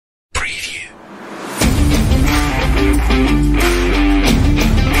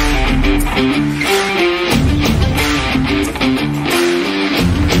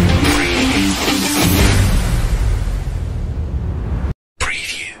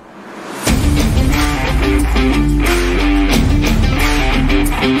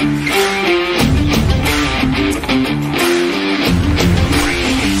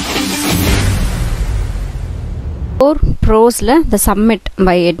ப்ரோஸில் the submit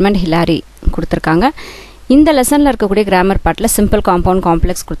by Edmund Hillary கொடுத்துருக்காங்க. இந்த லெசனில் இருக்கக்கூடிய கிராமர் பார்ட்டில் சிம்பிள் காம்பவுண்ட்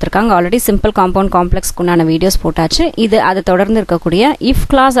காம்ப்ளெக்ஸ் கொடுத்துருக்காங்க. ஆல்ரெடி சிம்பிள் காம்பவுண்ட் காம்ப்ளெக்ஸ்க்கு உண்டான வீடியோஸ் போட்டாச்சு. இது அதை தொடர்ந்து இருக்கக்கூடிய இஃப்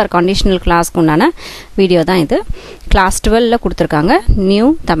கிளாஸ் ஆர் கண்டிஷனல் கிளாஸ்க்கு உண்டான வீடியோ தான் இது. கிளாஸ் 12ல் கொடுத்துருக்காங்க new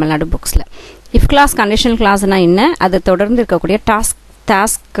Tamil Nadu புக்ஸில். If class conditional கிளாஸ்னால் என்ன, அதை தொடர்ந்து இருக்கக்கூடிய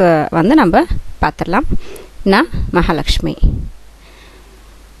டாஸ்க் வந்து நம்ம பார்த்துடலாம். நான் Mahalakshmi.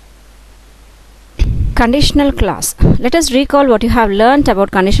 Conditional clause. Let us recall what you have learnt about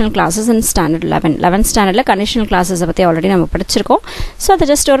conditional clauses in standard 11. 11th standardல conditional clauses பத்தி already நம்ம படிச்சிருக்கோம். So அது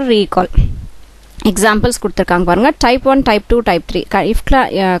just ஒரு recall. Examples கொடுத்திருக்காங்க பாருங்க. Type 1, Type 2, Type 3. If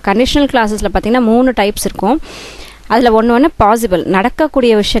conditional clausesல பார்த்தீங்கன்னா 3 types இருக்கும். அதில் ஒன்று பாசிபிள்,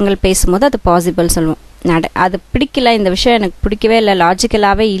 நடக்கக்கூடிய விஷயங்கள் பேசும்போது அது பாசிபிள் சொல்லுவோம். அது பிடிக்கல, இந்த விஷயம் எனக்கு பிடிக்கவே இல்லை,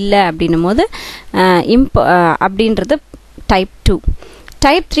 லாஜிக்கலாகவே இல்லை அப்படின்னும் போது அப்படின்றது டைப் 2.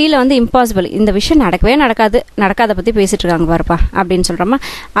 டைப் 3ல வந்து இம்பாசிபிள், இந்த விஷயம் நடக்காத பற்றி பேசிகிட்டு இருக்காங்க பாருப்பா அப்படின்னு சொல்கிறோமா,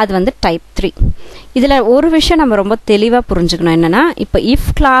 அது வந்து டைப் 3. இதில் ஒரு விஷயம் நம்ம ரொம்ப தெளிவாக புரிஞ்சுக்கணும். என்னென்னா, இப்போ இஃப்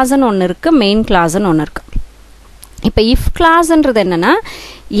கிளாஸ்ன்னு ஒன்று இருக்குது, மெயின் கிளாஸ்ன்னு ஒன்று இருக்குது. இப்போ இஃப் கிளாஸ்ன்றது என்னென்னா,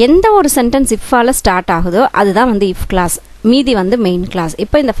 எந்த ஒரு சென்டென்ஸ் இஃப்பால் ஸ்டார்ட் ஆகுதோ அதுதான் வந்து இஃப் கிளாஸ், மீதி வந்து மெயின் கிளாஸ்.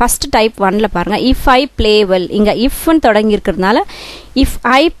 இப்போ இந்த ஃபர்ஸ்ட் டைப் 1ல பாருங்கள், இஃப் ஐ பிளே வெல், இங்கே இஃப்னு தொடங்கி இருக்கிறதுனால இஃப்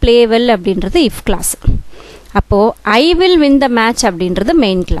ஐ பிளே வெல் அப்படின்றது இஃப் கிளாஸ். அப்போது I will win the match அப்படின்றது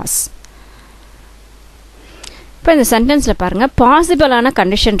மெயின் கிளாஸ். இப்போ இந்த சென்டென்ஸில் பாருங்கள், பாசிபிளான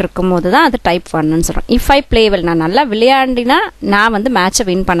கண்டிஷன் இருக்கும்போது தான் அது டைப் 1ன்னு சொல்கிறோம். இஃப் ஐ பிளே வெல், நான் நல்லா விளையாண்டினா நான் வந்து மேட்சை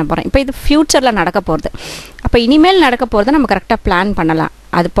வின் பண்ண போகிறேன். இப்போ இது ஃப்யூச்சரில் நடக்க போகிறது. அப்போ இனிமேல் நடக்க போகிறத நம்ம கரெக்டாக பிளான் பண்ணலாம்,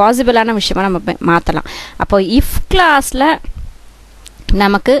 அது பாசிபிளான விஷயமாக நம்ம மாற்றலாம். அப்போ இஃப் கிளாஸில்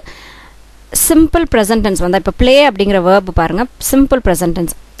நமக்கு சிம்பிள் ப்ரெசன்ட் டென்ஸ் வந்தால், இப்போ ப்ளே அப்படிங்கிற வேர்பு பாருங்கள், சிம்பிள் ப்ரெசன்ட்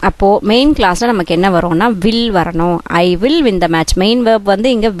டென்ஸ். அப்போது மெயின் கிளாஸில் நமக்கு என்ன வரும்னா வில் வரணும். I will win the match, main verb வந்து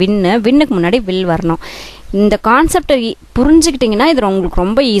இங்கே வின்னுக்கு முன்னாடி வில் வரணும். இந்த கான்செப்டை புரிஞ்சுக்கிட்டிங்கன்னா இது உங்களுக்கு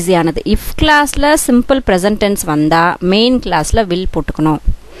ரொம்ப ஈஸியானது. இஃப் கிளாஸில் சிம்பிள் ப்ரெசன்ட் டென்ஸ் வந்தால் மெயின் கிளாஸில் வில் போட்டுக்கணும்.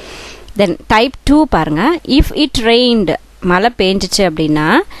 தென் டைப் 2 பாருங்கள், இஃப் இட் ரெயின்டு, மழை பெஞ்சிச்சு அப்படின்னா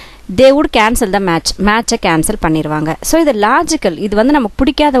தே வுட் கேன்சல் த மேட்சை கேன்சல் பண்ணிடுவாங்க. ஸோ இது லாஜிக்கல், இது வந்து நமக்கு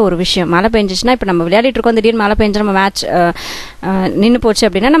பிடிக்காத ஒரு விஷயம். மழை பெஞ்சிச்சுன்னா, இப்போ நம்ம விளையாடிட்டு இருக்கோம், திடீர்னு மழை பெஞ்சு நம்ம மேட்ச் நின்று போச்சு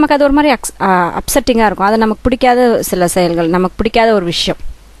அப்படின்னா நமக்கு அது ஒரு மாதிரி அப்செட்டிங்காக இருக்கும். அது நமக்கு பிடிக்காத சில செயல்கள், நமக்கு பிடிக்காத ஒரு விஷயம்.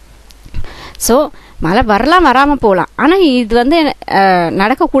 ஸோ மழை வரலாம், வராமல் போகலாம், ஆனால் இது வந்து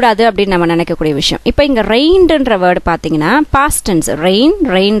நடக்கக்கூடாது அப்படின்னு நம்ம நினைக்கக்கூடிய விஷயம். இப்போ இங்கே ரெயின்டுன்ற வேர்டு பார்த்தீங்கன்னா பாஸ்ட் டென்ஸ்,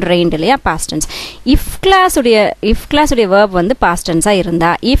 ரெயின்டு இல்லையா, பாஸ்ட் டென்ஸ். இஃப் கிளாஸுடைய வேர்ப் வந்து பாஸ்ட் டென்ஸாக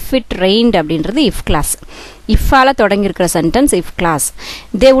இருந்தால் இஃப் இட் ரெயின்டு அப்படின்றது if class. இஃப்பால் தொடங்கியிருக்கிற sentence if class.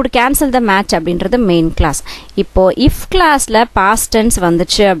 They would cancel the match அப்படின்றது மெயின் கிளாஸ். இப்போது இஃப் கிளாஸில் பாஸ்ட் டென்ஸ்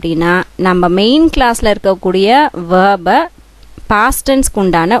வந்துச்சு அப்படின்னா நம்ம மெயின் கிளாஸில் இருக்கக்கூடிய வேர்பை பாஸ்ட் டென்ஸ்க்கு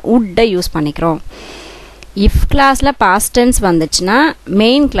உண்டான உட்டை யூஸ் பண்ணிக்கிறோம். இஃப் கிளாஸில் பாஸ்ட் டென்ஸ் வந்துச்சுன்னா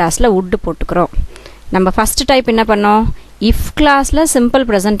மெயின் கிளாஸில் உட்டு போட்டுக்கிறோம். நம்ம ஃபஸ்ட்டு டைப் என்ன பண்ணோம், இஃப் கிளாஸில் சிம்பிள்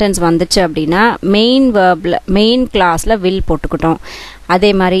ப்ரெசன்ட் டென்ஸ் வந்துச்சு அப்படின்னா மெயின் கிளாஸில் வில் போட்டுக்கிட்டோம்.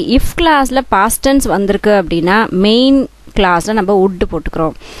 அதே மாதிரி இஃப் கிளாஸில் பாஸ்ட் டென்ஸ் வந்திருக்கு அப்படின்னா மெயின் கிளாஸில் நம்ம உட்டு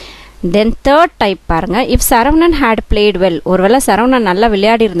போட்டுக்கிறோம். தென் தேர்ட் டைப் பாருங்கள், if Saravanan had played well, ஒருவேளை சரவணன் நல்லா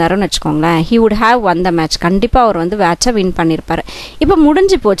விளையாடி இருந்தாருன்னு வச்சுக்கோங்களேன், he would have one the match, கண்டிப்பாக அவர் வந்து மேட்சை வின் பண்ணியிருப்பார். இப்போ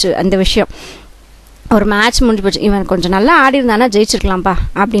முடிஞ்சு போச்சு அந்த விஷயம், ஒரு மேட்ச் முடிஞ்சு போச்சு, இவன் கொஞ்சம் நல்லா ஆடி இருந்தானா ஜெயிச்சிருக்கலாம்ப்பா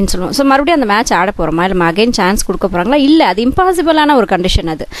அப்படின்னு சொல்லுவோம். ஸோ மறுபடியும் அந்த மேட்ச் ஆட போகிறோமா, இல்லை அகைன் சான்ஸ் கொடுக்க போகிறாங்களா, இல்லை, அது இம்பாசிபிளான ஒரு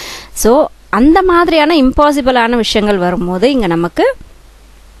கண்டிஷன் அது. ஸோ அந்த மாதிரியான இம்பாசிபிளான விஷயங்கள் வரும்போது இங்கே நமக்கு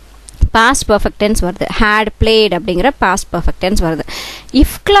பாஸ்ட் பர்ஃபெக்ட் டென்ஸ் வருது. ஹேட் பிளேட் அப்படிங்கிற பாஸ்ட் பர்ஃபெக்ட் டென்ஸ் வருது.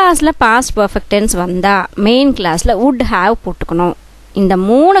 இஃப் கிளாஸில் பாஸ்ட் பர்ஃபெக்ட் டென்ஸ் வந்தால் மெயின் கிளாஸில் வுட் ஹேவ் போட்டுக்கணும். இந்த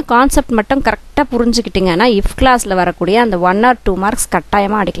 3 கான்செப்ட் மட்டும் கரெக்டாக புரிஞ்சுக்கிட்டிங்கன்னா இஃப் கிளாஸில் வரக்கூடிய அந்த 1 or 2 மார்க்ஸ்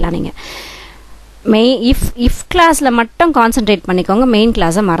கட்டாயமாக அடிக்கலாம். நீங்கள் இஃப் கிளாஸில் மட்டும் கான்சென்ட்ரேட் பண்ணிக்கோங்க, மெயின்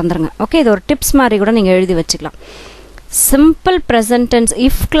கிளாஸை மறந்துடுங்க. ஓகே, இது ஒரு டிப்ஸ் மாதிரி கூட நீங்கள் எழுதி வச்சுக்கலாம். சிம்பிள் ப்ரெசன்ட் டென்ஸ்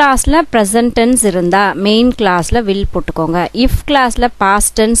இஃப் கிளாஸில் ப்ரெசன்ட் டென்ஸ் இருந்தால் மெயின் கிளாஸில் வில் போட்டுக்கோங்க. இஃப் கிளாஸில்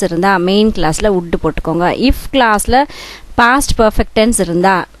பாஸ்ட் டென்ஸ் இருந்தால் மெயின் கிளாஸில் உட் போட்டுக்கோங்க. இஃப் கிளாஸில் பாஸ்ட் பர்ஃபெக்ட் டென்ஸ்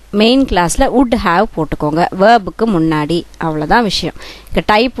இருந்தால் மெயின் கிளாஸில் வுட் ஹேவ் போட்டுக்கோங்க வேர்புக்கு முன்னாடி. அவ்வளோதான் விஷயம். இப்போ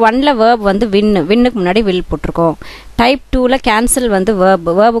டைப் 1ல் வேர்ப் வந்து வின்னுக்கு முன்னாடி வில் போட்டிருக்கோம். டைப் 2ல் கேன்சல் வந்து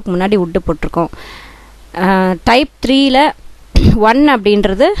வேர்புக்கு முன்னாடி உட்டு போட்டிருக்கோம். டைப் 3ல் 1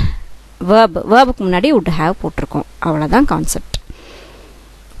 அப்படின்றது வேர்புக்கு முன்னாடி வுட் ஹேவ் போட்டிருக்கோம். அவ்வளோதான் கான்செப்ட்.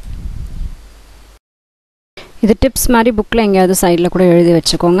 இது டிப்ஸ் மாதிரி புக்கில் எங்கேயாவது சைடில் கூட எழுதி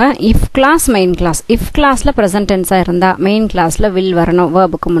வச்சுக்கோங்க. If clause main clause, if கிளாஸில் ப்ரெசன்ட் டென்ஸாக இருந்தால் மெயின் கிளாஸில் வில் வரணும்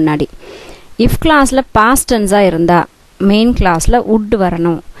வேர்புக்கு முன்னாடி. இஃப் கிளாஸில் பாஸ்ட் டென்ஸாக இருந்தால் மெயின் கிளாஸில் வுட்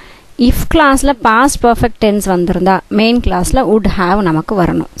வரணும். இஃப் கிளாஸில் பாஸ்ட் பர்ஃபெக்ட் டென்ஸ் வந்திருந்தா மெயின் கிளாஸில் would have நமக்கு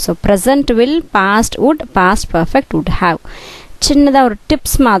வரணும். So present will, past would, past perfect would have. சின்னதாக ஒரு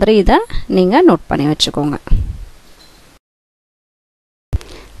டிப்ஸ் மாதிரி இதை நீங்கள் நோட் பண்ணி வச்சுக்கோங்க.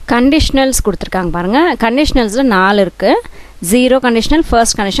 கண்டிஷனல்ஸ் கொடுத்துருக்காங்க பாருங்கள். கண்டிஷனல்ஸில் 4 இருக்குது. Zero conditional,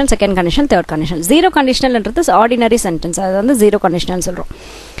 first conditional, second conditional, third conditional. Zero கண்டிஷனல்ன்றது ordinary sentence, அது வந்து ஜீரோ கண்டிஷனல் சொல்கிறோம்.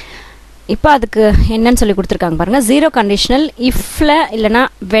 இப்போ அதுக்கு என்னன்னு சொல்லி கொடுத்துருக்காங்க பாருங்கள். ஜீரோ கண்டிஷனல் இஃப்பில் இல்லைனா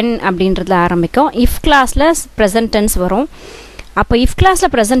வென் அப்படின்றதுல ஆரம்பிக்கும். இஃப் கிளாஸில் ப்ரெசன்ட் டென்ஸ் வரும். அப்போ இஃப்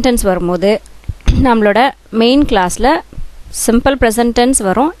கிளாஸில் ப்ரெசன்ட் டென்ஸ் வரும்போது நம்மளோட மெயின் கிளாஸில் சிம்பிள் ப்ரெசன்ட் டென்ஸ்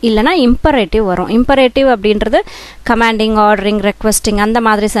வரும், இல்லைனா இம்பரேட்டிவ் வரும். இம்பரேட்டிவ் அப்படின்றது கமாண்டிங், ஆர்டரிங், ரெக்வஸ்டிங் அந்த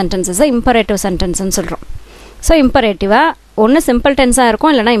மாதிரி சென்டென்சஸை இம்பரேட்டிவ் சென்டென்ஸ்ன்னு சொல்கிறோம். ஸோ இம்பரேட்டிவாக ஒன்று சிம்பிள் டென்ஸாக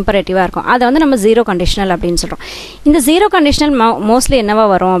இருக்கும், இல்லைனா இம்பரேட்டிவாக இருக்கும். அதை வந்து நம்ம ஜீரோ கண்டிஷனல் அப்படின்னு சொல்கிறோம். இந்த ஜீரோ கண்டிஷனல் மோஸ்ட்லி என்னவா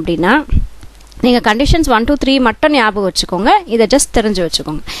வரும் அப்படின்னா, நீங்கள் கண்டிஷன்ஸ் 1 2 3 மட்டும் ஞாபகம் வச்சுக்கோங்க, இதை ஜஸ்ட் தெரிஞ்சு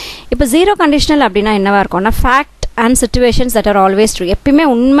வச்சுக்கோங்க. இப்போ ஜீரோ கண்டிஷனல் அப்படின்னா என்னவா இருக்கும்னா, fact and situations that are always true. எப்பயுமே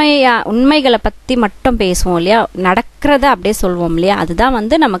உண்மைகளை பற்றி மட்டும் பேசுவோம் இல்லையா, நடக்கிறத அப்படியே சொல்வோம் இல்லையா, அதுதான்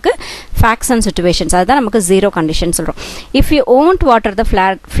வந்து நமக்கு ஃபேக்ட்ஸ் அண்ட் சிச்சுவேஷன்ஸ். அதுதான் நமக்கு ஜீரோ கண்டிஷன் சொல்கிறோம். If you won't water the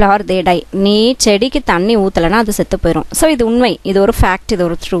flower they tie. நீ செடிக்கு தண்ணி ஊற்றலைன்னா அது செத்து போயிடும். ஸோ இது உண்மை, இது ஒரு ஃபேக்ட், இது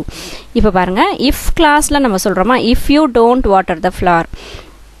ஒரு ட்ரூ. இப்போ பாருங்கள், இஃப் கிளாஸில் நம்ம சொல்கிறோமா, if you don't water the flower,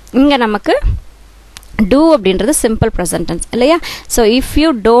 இங்கே நமக்கு டூ அப்படின்றது சிம்பிள் ப்ரெசன்ட் டென்ஸ் இல்லையா. ஸோ இஃப் யூ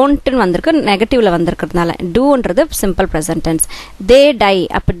டோன்ட்னு வந்திருக்கு, நெகட்டிவில் வந்திருக்கிறதுனால டூன்றது சிம்பிள் ப்ரெசன்ட் டென்ஸ். தே டை,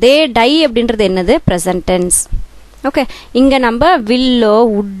 அப்போ தே டை அப்படின்றது என்னது, ப்ரெசன்ட் டென்ஸ். ஓகே, இங்கே நம்ம வில்லோ,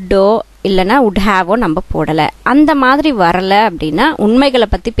 உட்டோ இல்லைனா would have நம்ம போடலை. அந்த மாதிரி வரலை அப்படின்னா உண்மைகளை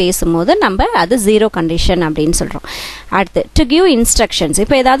பற்றி பேசும்போது நம்ம அது ஜீரோ கண்டிஷன் அப்படின்னு சொல்கிறோம். அடுத்து டு கிவ் இன்ஸ்ட்ரக்ஷன்ஸ்.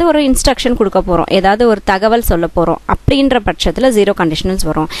 இப்போ ஏதாவது ஒரு இன்ஸ்ட்ரக்ஷன் கொடுக்க போகிறோம், ஏதாவது ஒரு தகவல் சொல்ல போகிறோம் அப்படின்ற பட்சத்தில் ஜீரோ கண்டிஷனல்ஸ்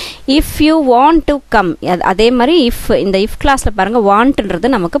வரும். If you want to come, அதே மாதிரி இஃப், இந்த இஃப் கிளாஸில் பாருங்கள்,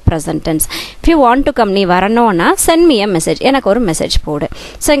 வாண்ட்ன்றது நமக்கு present tense. If you want to come, நீ வரணும்னா சென்ட் மீ எ மெசேஜ், எனக்கு ஒரு மெசேஜ் போடு.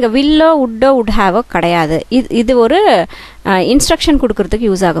 ஸோ இங்கே வில்லோ, உட்டோ, would have கிடையாது. இது ஒரு இன்ஸ்ட்ரக்ஷன் கொடுக்கறதுக்கு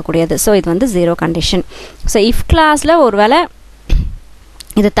யூஸ் ஆகக்கூடியது. ஸோ இது வந்து ஜீரோ கண்டிஷன். ஸோ இஃப் கிளாஸில் ஒரு வேளை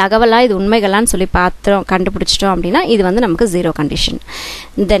இது தகவலாக, இது உண்மைகளான்னு சொல்லி கண்டுபிடிச்சிட்டோம் அப்படின்னா இது வந்து நமக்கு ஜீரோ கண்டிஷன்.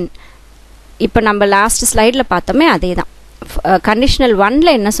 தென் இப்போ நம்ம லாஸ்ட் ஸ்லைடில் பார்த்தோமே அதே தான். கண்டிஷனல்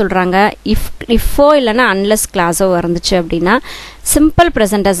 1ல் என்ன சொல்கிறாங்க, இஃபோ இல்லைனா அன்லெஸ் கிளாஸோ இருந்துச்சு அப்படின்னா சிம்பிள்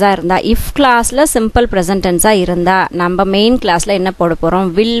ப்ரெசன்டென்ஸாக இருந்தால், இஃப் கிளாஸில் சிம்பிள் ப்ரெசன்டென்ஸாக இருந்தால் நம்ம மெயின் கிளாஸில் என்ன போட போகிறோம்,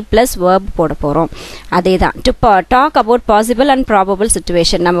 வில் ப்ளஸ் வேர்ப் போட போகிறோம். அதே தான். To talk about possible and probable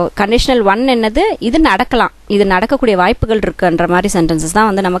situation. நம்ம கண்டிஷனல் 1 என்னது, இது நடக்கலாம், இது நடக்கக்கூடிய வாய்ப்புகள் இருக்குன்ற மாதிரி சென்டென்சஸ் தான்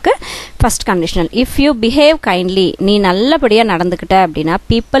வந்து நமக்கு first conditional. If you behave kindly, நீ நல்லபடியாக நடந்துக்கிட்ட அப்படின்னா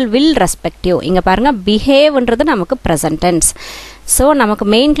பீப்புள் வில் ரெஸ்பெக்ட் யூ. இங்கே பாருங்கள், பிஹேவ்ன்றது நமக்கு ப்ரெசன்ட் டென்ஸ். ஸோ நமக்கு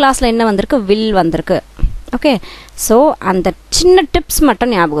மெயின் கிளாஸில் என்ன வந்திருக்கு, வில் வந்திருக்கு. ஓகே, ஸோ அந்த சின்ன டிப்ஸ்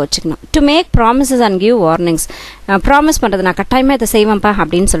மட்டும் ஞாபகம் வச்சுக்கணும். To make promises and give warnings. Promise பண்ணுறது, நான் கட்டாயமாக இதை செய்வேன்ப்பா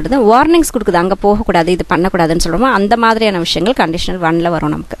அப்படின்னு சொல்கிறது. வார்னிங்ஸ் கொடுக்குது, அங்கே போகக்கூடாது, இது பண்ணக்கூடாதுன்னு சொல்லுவோம். அந்த மாதிரியான விஷயங்கள் கண்டிஷனல் 1ல்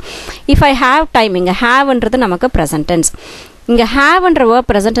வரும் நமக்கு. இஃப் ஐ ஹாவ் டைம், இங்கே ஹாவ்ன்றது நமக்கு ப்ரெசன்ட் டென்ஸ். இங்கே ஹாவ்ன்ற வேர்ப்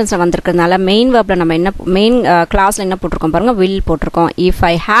ப்ரெசன்ட் டென்ஸில் வந்திருக்கிறதுனால மெயின் வேர்பில் நம்ம என்ன, மெயின் கிளாஸில் என்ன போட்டிருக்கோம் பாருங்கள், வில் போட்டிருக்கோம். If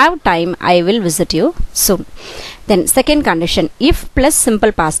I have time I will visit you soon. Then second condition, if plus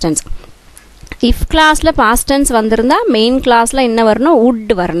symbol past tense. If கிளாஸில் பாஸ்ட் டென்ஸ் வந்திருந்தா மெயின் கிளாஸில் என்ன வரணும்,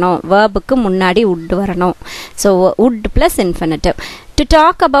 would வரணும், வேர்புக்கு முன்னாடி would வரணும். So would plus infinitive. To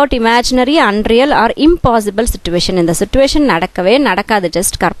talk about imaginary, unreal R impossible situation. இந்த situation நடக்கவே நடக்காது,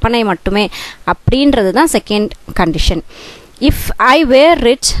 ஜஸ்ட் கற்பனை மட்டுமே அப்படின்றது தான் second condition. If I where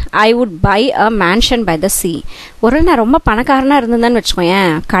rich I would by a mansion by the சீ. ஒரு நான் ரொம்ப பணக்காரனாக இருந்தேன்னு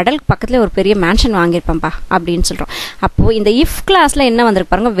வச்சுக்கோயேன், கடலுக்கு பக்கத்தில் ஒரு பெரிய மேன்ஷன் வாங்கியிருப்பேன்ப்பா அப்படின்னு சொல்கிறோம். அப்போது இந்த இஃப் கிளாஸில் என்ன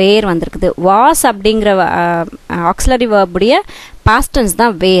வந்திருக்கு பாருங்கள், வேர் வந்திருக்குது. வாஸ் அப்படிங்கிற ஆக்ஸிலரி வேர்புடைய பாஸ்டன்ஸ்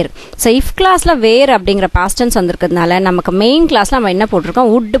தான் வேர். ஸோ இஃப் கிளாஸில் வேர் அப்படிங்கிற பாஸ்டன்ஸ் வந்திருக்கிறதுனால நமக்கு மெயின் கிளாஸில் நம்ம என்ன போட்டிருக்கோம்,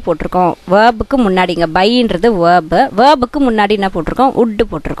 would போட்டிருக்கோம். வேர்புக்கு முன்னாடி, இங்கே பைன்றது வேர்பு, வேர்புக்கு முன்னாடி என்ன போட்டிருக்கோம், would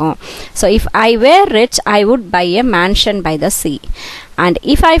போட்டிருக்கோம். So if I where rich I would by a mansion by the sea. And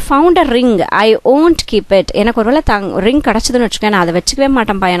if I found a ring I won't keep it. எனக்கு ஒரு வேளை ரிங் கிடச்சதுன்னு வச்சுக்கேன், நான் அதை வச்சுக்கவே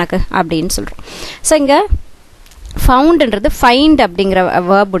மாட்டேன்ப்பா எனக்கு அப்படின்னு சொல்கிறோம். ஸோ இங்கே ஃபவுண்டுன்றது ஃபைண்ட் அப்படிங்கிற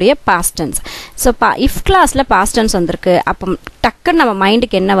வேர்புடைய பாஸ்ட் டென்ஸ். ஸோ இஃப் கிளாஸில் பாஸ்ட் டென்ஸ் வந்திருக்கு, அப்போ டக்குன்னு நம்ம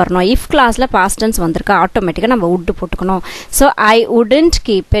மைண்டுக்கு என்ன வரணும், இஃப் கிளாஸில் பாஸ்ட் டென்ஸ் வந்திருக்கு, ஆட்டோமேட்டிக்காக நம்ம would போட்டுக்கணும். So I wouldn't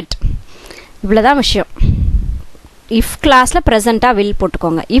keep it. இவ்வளோதான் விஷயம். இஃப் கிளாஸில் ப்ரெசண்ட்டாக வில்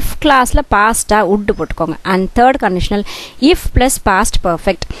போட்டுக்கோங்க, இஃப் கிளாஸில் பாஸ்ட்டாக would போட்டுக்கோங்க. And third conditional, if plus past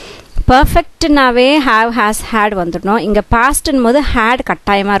perfect. பர்ஃபெக்ட்னாவே have, has, had வந்துடணும். இங்கே பாஸ்ட்னும் போது ஹேட்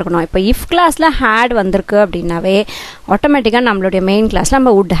கட்டாயமாக இருக்கணும். இப்போ இஃப் கிளாஸில் ஹேட் வந்திருக்கு அப்படின்னாவே ஆட்டோமேட்டிக்காக நம்மளுடைய மெயின் கிளாஸில்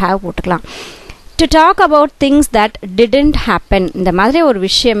நம்ம would have போட்டுக்கலாம். To talk about things that didn't happen. இந்த மாதிரி ஒரு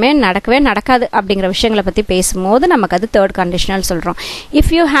விஷயமே நடக்கவே நடக்காது அப்படிங்கிற விஷயங்களை பற்றி பேசும்போது நமக்கு அது தேர்ட் கண்டிஷனல் சொல்கிறோம்.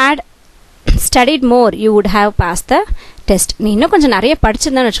 If you had studied more you would have passed the test. நீ இன்னும் கொஞ்சம் நிறைய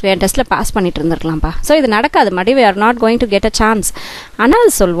படிச்சிருந்தான்னு வச்சுக்கோ, என் டெஸ்ட்டில் பாஸ் பண்ணிட்டு இருந்திருக்கலாம்ப்பா. ஸோ இது நடக்காது, மறுபடியும் we are not going to get a chance. ஆனால்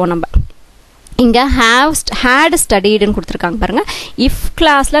அது சொல்வோம் நம்ம. இங்கே had studiedன்னு கொடுத்துருக்காங்க பாருங்கள். இஃப்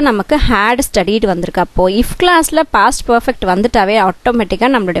கிளாஸில் நமக்கு had studied வந்திருக்கு. அப்போது இஃப் கிளாஸில் பாஸ்ட் பர்ஃபெக்ட் வந்துட்டாவே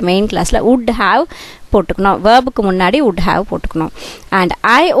ஆட்டோமேட்டிக்காக நம்மளுடைய மெயின் கிளாஸில் would have போட்டுக்கணும். வேர்புக்கு முன்னாடி would have போட்டுக்கணும். And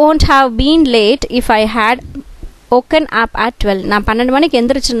I won't have been late if I had woken up at 12. நான் 12 மணிக்கு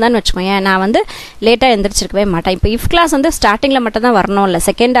எந்திரிச்சிருந்தான்னு வச்சுக்கோங்க, நான் வந்து லேட்டாக எந்திரிச்சிருக்கவே மாட்டேன். இப்போ இஃப் கிளாஸ் வந்து ஸ்டார்டிங்கில் மட்டும் தான் வரணும், இல்லை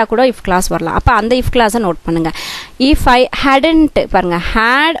செகண்டாக கூட இஃப் கிளாஸ் வரலாம். அப்போ அந்த இஃப் கிளாஸை நோட் பண்ணுங்கள். இஃப் ஐ ஹேடன்ட் பாருங்கள்,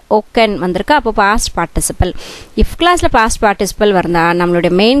 ஹேட் ஓக்கன் வந்திருக்கு. அப்போ பாஸ்ட் பார்ட்டிசிபிள். இஃப் கிளாஸில் பாஸ்ட் பார்ட்டிசிபிள் வந்தால்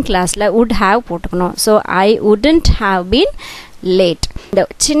நம்மளுடைய மெயின் கிளாஸில் would have போட்டுக்கணும். So I wouldn't have been late. இந்த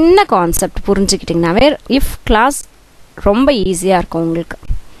சின்ன கான்செப்ட் புரிஞ்சுக்கிட்டிங்கனாவே இஃப் கிளாஸ் ரொம்ப ஈஸியாக இருக்கும் உங்களுக்கு.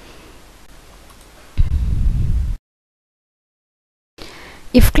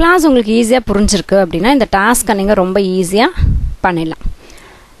 இஃப் கிளாஸ் உங்களுக்கு ஈஸியாக புரிஞ்சிருக்கு அப்படின்னா இந்த டாஸ்க்கை நீங்கள் ரொம்ப ஈஸியாக பண்ணிடலாம்.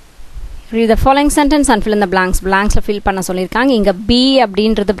 read the following sentence and fill in the blanks. blanksல fill பண்ண சொல்லியிருக்காங்க. இங்கே பி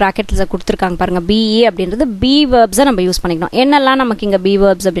அப்படின்றது ப்ராக்கெட்ஸில் கொடுத்துருக்காங்க பாருங்கள். பிஇ அப்படின்றது பி வேர்ப்ஸை நம்ம யூஸ் பண்ணிக்கணும். என்னெல்லாம் நமக்கு இங்கே பி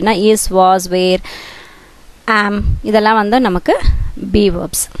வேர்ப்ஸ் அப்படின்னா இஸ், வாஸ், வேர், ஆம், இதெல்லாம் வந்து நமக்கு பி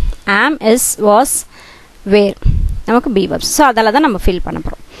வேர்ப்ஸ். ஆம், இஸ், வாஸ், வேர் நமக்கு பி வேர்ப்ஸ். ஸோ அதெல்லாம் தான் நம்ம ஃபில் பண்ண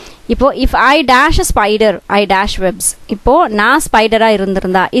போகிறோம். இப்போது if I dash a spider I dash webs. இப்போது நான் ஸ்பைடராக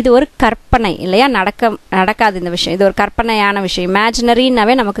இருந்திருந்தா, இது ஒரு கற்பனை இல்லையா, நடக்காது இந்த விஷயம், இது ஒரு கற்பனையான விஷயம்.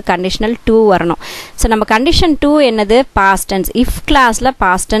 இமேஜினரின்னாவே நமக்கு கண்டிஷனல் 2 வரணும். ஸோ நம்ம கண்டிஷன் 2 என்னது, பாஸ்ட் டென்ஸ். இஃப் கிளாஸில்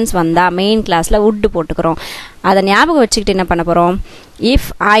பாஸ்ட் டென்ஸ் வந்தால் மெயின் கிளாஸில் would போட்டுக்கிறோம். அதை ஞாபகம் வச்சுக்கிட்டு என்ன பண்ண போகிறோம், இஃப்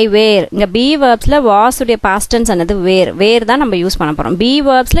ஐ வேர், இங்கே பி வேர்ப்ஸில் வாஸுடைய பாஸ்ட் டென்ஸ் என்னது, வேர் தான் நம்ம யூஸ் பண்ண போகிறோம். பி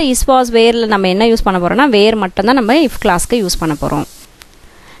வேர்ப்ஸில் இஸ், வாஸ், வேரில் நம்ம என்ன யூஸ் பண்ண போகிறோம்னா வேர் மட்டும்தான் நம்ம இஃப் கிளாஸ்க்கு யூஸ் பண்ண போகிறோம்.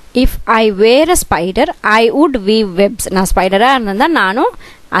 If I where a spider I would we've webs. நான் ஸ்பைடராக இருந்திருந்தால் நானும்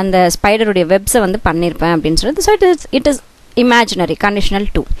அந்த ஸ்பைடருடைய வெப்ஸை வந்து பண்ணியிருப்பேன் அப்படின்னு சொல்லுது. So it is imaginary. Conditional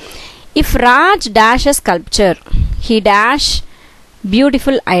 2. If Raj dash a sculpture he dash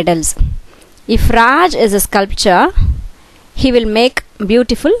beautiful idols. If Raj is a sculpture he will make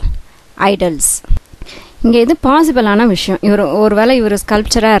beautiful idols. இங்கே இது பாசிபிளான விஷயம். ஒருவேளை இவர்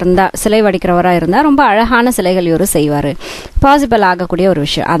ஸ்கல்ப்சராக இருந்தால், சிலை வடிக்கிறவராக இருந்தால் ரொம்ப அழகான சிலைகள் இவர் செய்வார். பாசிபிள் ஆகக்கூடிய ஒரு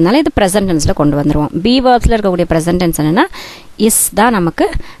விஷயம். அதனால இது ப்ரெசன்ட் டென்ஸில் கொண்டு வந்துடுவோம். பி வேர்ப்ஸில் இருக்கக்கூடிய ப்ரெசன்ட் டென்ஸ் என்னென்னா இஸ் தான் நமக்கு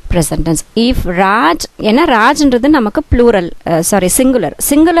ப்ரெசன்ட் டென்ஸ். இஃப் ராஜ், ஏன்னா ராஜ்ன்றது நமக்கு ப்ளூரல்,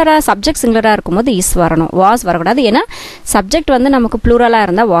 சிங்குலராக சப்ஜெக்ட் சிங்குலராக இருக்கும்போது இஸ் வரணும், வாஸ் வரக்கூடாது. ஏன்னா சப்ஜெக்ட் வந்து நமக்கு ப்ளூரலாக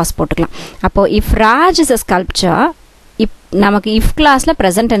இருந்தால் வாஸ் போட்டுக்கலாம். அப்போது if Raj is a sculpture, நமக்கு இஃப் கிளாஸில்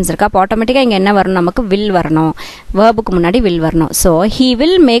ப்ரெசன்ட் டென்ஸ் இருக்கா, அப்போ ஆட்டோமேட்டிக்காக இங்கே என்ன வரணும், நமக்கு வில் வரணும், வேர்புக்கு முன்னாடி வில் வரணும். So he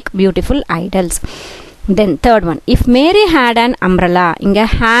will make beautiful idols. Then third one, if Mary had an அம்ப்ரலா. இங்கே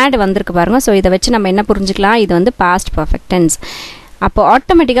ஹேட் வந்திருக்கு பாருங்க. ஸோ இதை வச்சு நம்ம என்ன புரிஞ்சுக்கலாம், இது வந்து பாஸ்ட் பர்ஃபெக்ட் டென்ஸ். அப்போ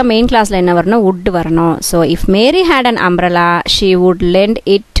ஆட்டோமேட்டிக்காக மெயின் கிளாஸில் என்ன வரணும், would வரணும். So if Mary had an அம்ப்ரலா she would lend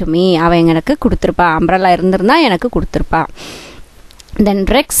it to me. அவன் எனக்கு கொடுத்துருப்பா, அம்ப்ரலா இருந்திருந்தா எனக்கு கொடுத்துருப்பா. தென்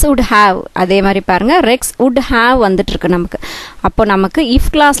ரெக்ஸ் would have, அதே மாதிரி பாருங்கள், ரெக்ஸ் would have வந்துட்டு இருக்கு நமக்கு. அப்போ நமக்கு இஃப்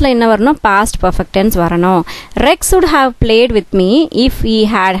கிளாஸில் என்ன வரணும், பாஸ்ட் பர்ஃபெக்ட் டென்ஸ் வரணும். Rex would have played with me if he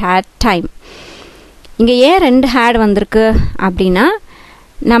had had time. இங்கே ஏன் 2 had வந்திருக்கு அப்படின்னா,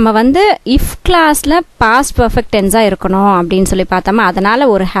 நம்ம வந்து இஃப் கிளாஸில் பாஸ்ட் பர்ஃபெக்ட் டென்ஸாக இருக்கணும் அப்படின்னு சொல்லி பார்த்தோமா,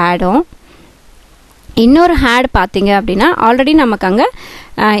 அதனால் ஒரு ஹேடும், இன்னொரு ஹேட் பார்த்தீங்க அப்படின்னா ஆல்ரெடி நமக்கு அங்கே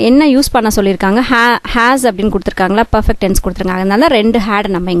என்ன யூஸ் பண்ண சொல்லியிருக்காங்க, ஹேஸ் அப்படின்னு கொடுத்துருக்காங்களா, பர்ஃபெக்ட் டென்ஸ் கொடுத்துருக்காங்க. அதனால 2 ஹேட்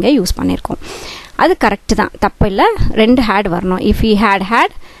நம்ம இங்கே யூஸ் பண்ணியிருக்கோம். அது கரெக்டு தான், தப்பு இல்லை. 2 ஹேட் வரணும். If he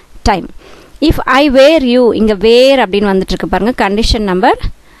had time. If I where you, இங்கே வேர் அப்படின்னு வந்துட்டு இருக்கு பாருங்க. Condition number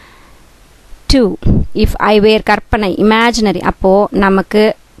 2. இஃப் ஐ வேர் கற்பனை, இமேஜினரி. அப்போது நமக்கு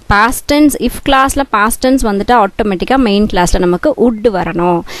பாஸ்ட் டென்ஸ், இஃப் கிளாஸில் பாஸ்ட் டென்ஸ் வந்துட்டு ஆட்டோமேட்டிக்காக மெயின் கிளாஸில் நமக்கு would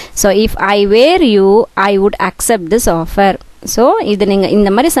வரணும். So if I where you I would accept this offer. So இது நீங்கள் இந்த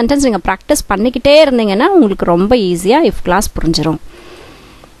மாதிரி சென்டென்ஸ் நீங்கள் ப்ராக்டிஸ் பண்ணிக்கிட்டே இருந்தீங்கன்னா உங்களுக்கு ரொம்ப ஈஸியாக இஃப் கிளாஸ் புரிஞ்சிடும்.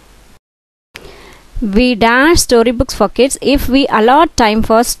 We dash storybooks for kids if we allot time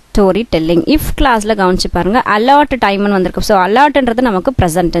for story telling. if கிளாஸில் கவனிச்சு பாருங்கள், allot டைம்னு வந்திருக்கு. ஸோ allotன்றது நமக்கு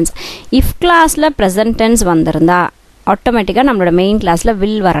ப்ரெசன்ட் டென்ஸ். இஃப் கிளாஸில் ப்ரெசன்ட் டென்ஸ் வந்திருந்தா ஆட்டோமேட்டிக்காக நம்மளோட மெயின் கிளாஸில்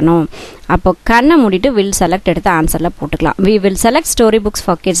வில் வரணும். அப்போ கண்ணை மூடிட்டு வில் செலக்ட் எடுத்து ஆன்சரில் போட்டுக்கலாம். We will select story books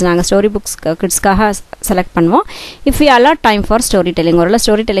for kids. நாங்கள் ஸ்டோரி புக்ஸ் கிட்ஸ்க்காக செலக்ட் பண்ணுவோம். If we allot time for story telling, ஒருவேளை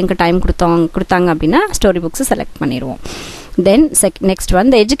ஸ்டோரி டெல்லிங்க்கு டைம் கொடுத்தாங்க அப்படின்னா ஸ்டோரி புக்ஸை செலக்ட் பண்ணிடுவோம். Then next one,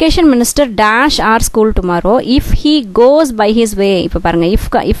 the education minister dash our school tomorrow if he goes by his way. இப்போ பாருங்க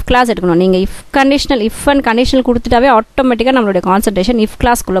if class எடுக்கணும். நீங்க if and conditional கொடுத்துட்டாவே ஆட்டோமேட்டிக்கா நம்மளுடைய கான்சென்ட்ரேஷன் if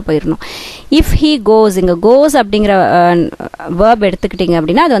class குள்ள போயிரணும். if he goes, இங்க goes அப்படிங்கற verb எடுத்துக்கிட்டீங்க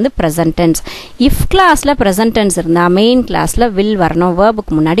அப்படினா அது வந்து present tense. if classல present tense இருந்தா main classல will வரணும்.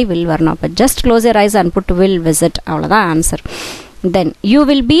 verbக்கு முன்னாடி will வரணும். அப்ப just close your eyes and put will visit. அவ்வளவுதான் answer. Then you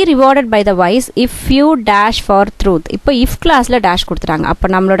will be rewarded by the wise if you dash for truth. இப்போ if classல dash கொடுத்துட்டாங்க. அப்ப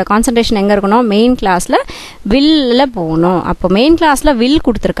நம்மளோட கான்சென்ட்ரேஷன் எங்க இருக்கணும்? மெயின் கிளாஸ்ல willல போகணும். அப்போ மெயின் கிளாஸ்ல will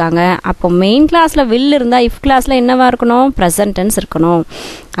கொடுத்துருக்காங்க. அப்போ மெயின் கிளாஸ்ல will இருந்தா if classல என்னவா இருக்கணும்? present tense இருக்கணும்.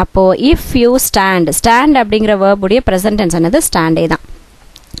 அப்போ if you stand அப்படிங்கிற verb உடைய present tense என்னது? standே தான்.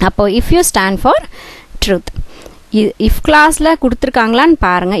 அப்போ if you stand for truth. if classல கொடுத்திருக்காங்களான்னு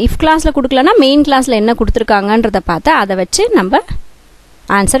பாருங்க. if classல கொடுக்கலனா மெயின் கிளாஸ்ல என்ன கொடுத்திருக்காங்கன்றத பார்த்து அதை வச்சு நம்ம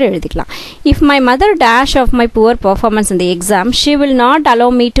ஆன்சர் எழுதிக்கலாம். if my mother dash of my poor performance in the exam she will not allow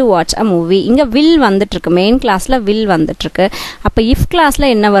me to watch a movie. இங்க will வந்துட்டு இருக்கு. மெயின் கிளாஸ்ல will வந்துட்டு இருக்கு. அப்ப if classல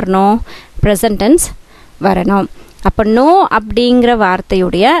என்ன வரணும்? present tense வரணும். அப்ப no அப்படிங்கிற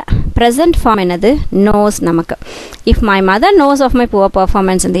வார்த்தையுடைய present form என்னது? knows நமக்கு. if my mother knows of my poor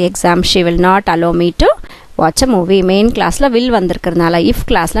performance in the exam she will not allow me to watch a movie. Main கிளாஸ்ல will வந்திருக்கிறதுனால if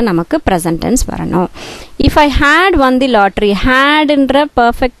classல நமக்கு present tense வரணும். if I had won the lottery, hadன்ற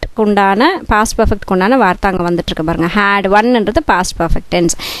perfect குண்டான past perfect குண்டான வார்த்தை அங்க வந்துட்டு இருக்கு பாருங்க. had wonன்றது past perfect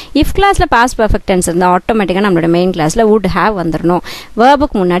tense. if classல past perfect tense இருந்தா ஆட்டோமேட்டிக்கா நம்மளோட மெயின் கிளாஸ்ல would have வந்துறணும்.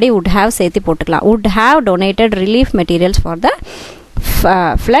 verbக்கு முன்னாடி would have சேர்த்து போட்டுக்கலாம். would have donated relief materials for the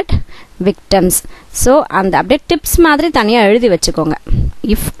flood victims. so அந்த அப்படியே டிப்ஸ் மாதிரி தனியா எழுதி வச்சுக்கோங்க.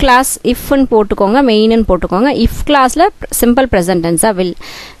 if class if ன்னு போட்டுக்கோங்க, மெயின் ன்னு போட்டுக்கோங்க. if classல simple present tense will,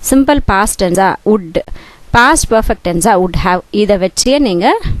 simple past tense would, past perfect tense would have. இத வச்சே நீங்க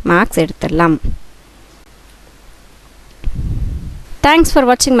மார்க்ஸ் எடுத்துடலாம். Thanks for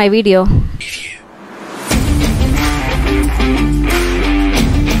watching my video.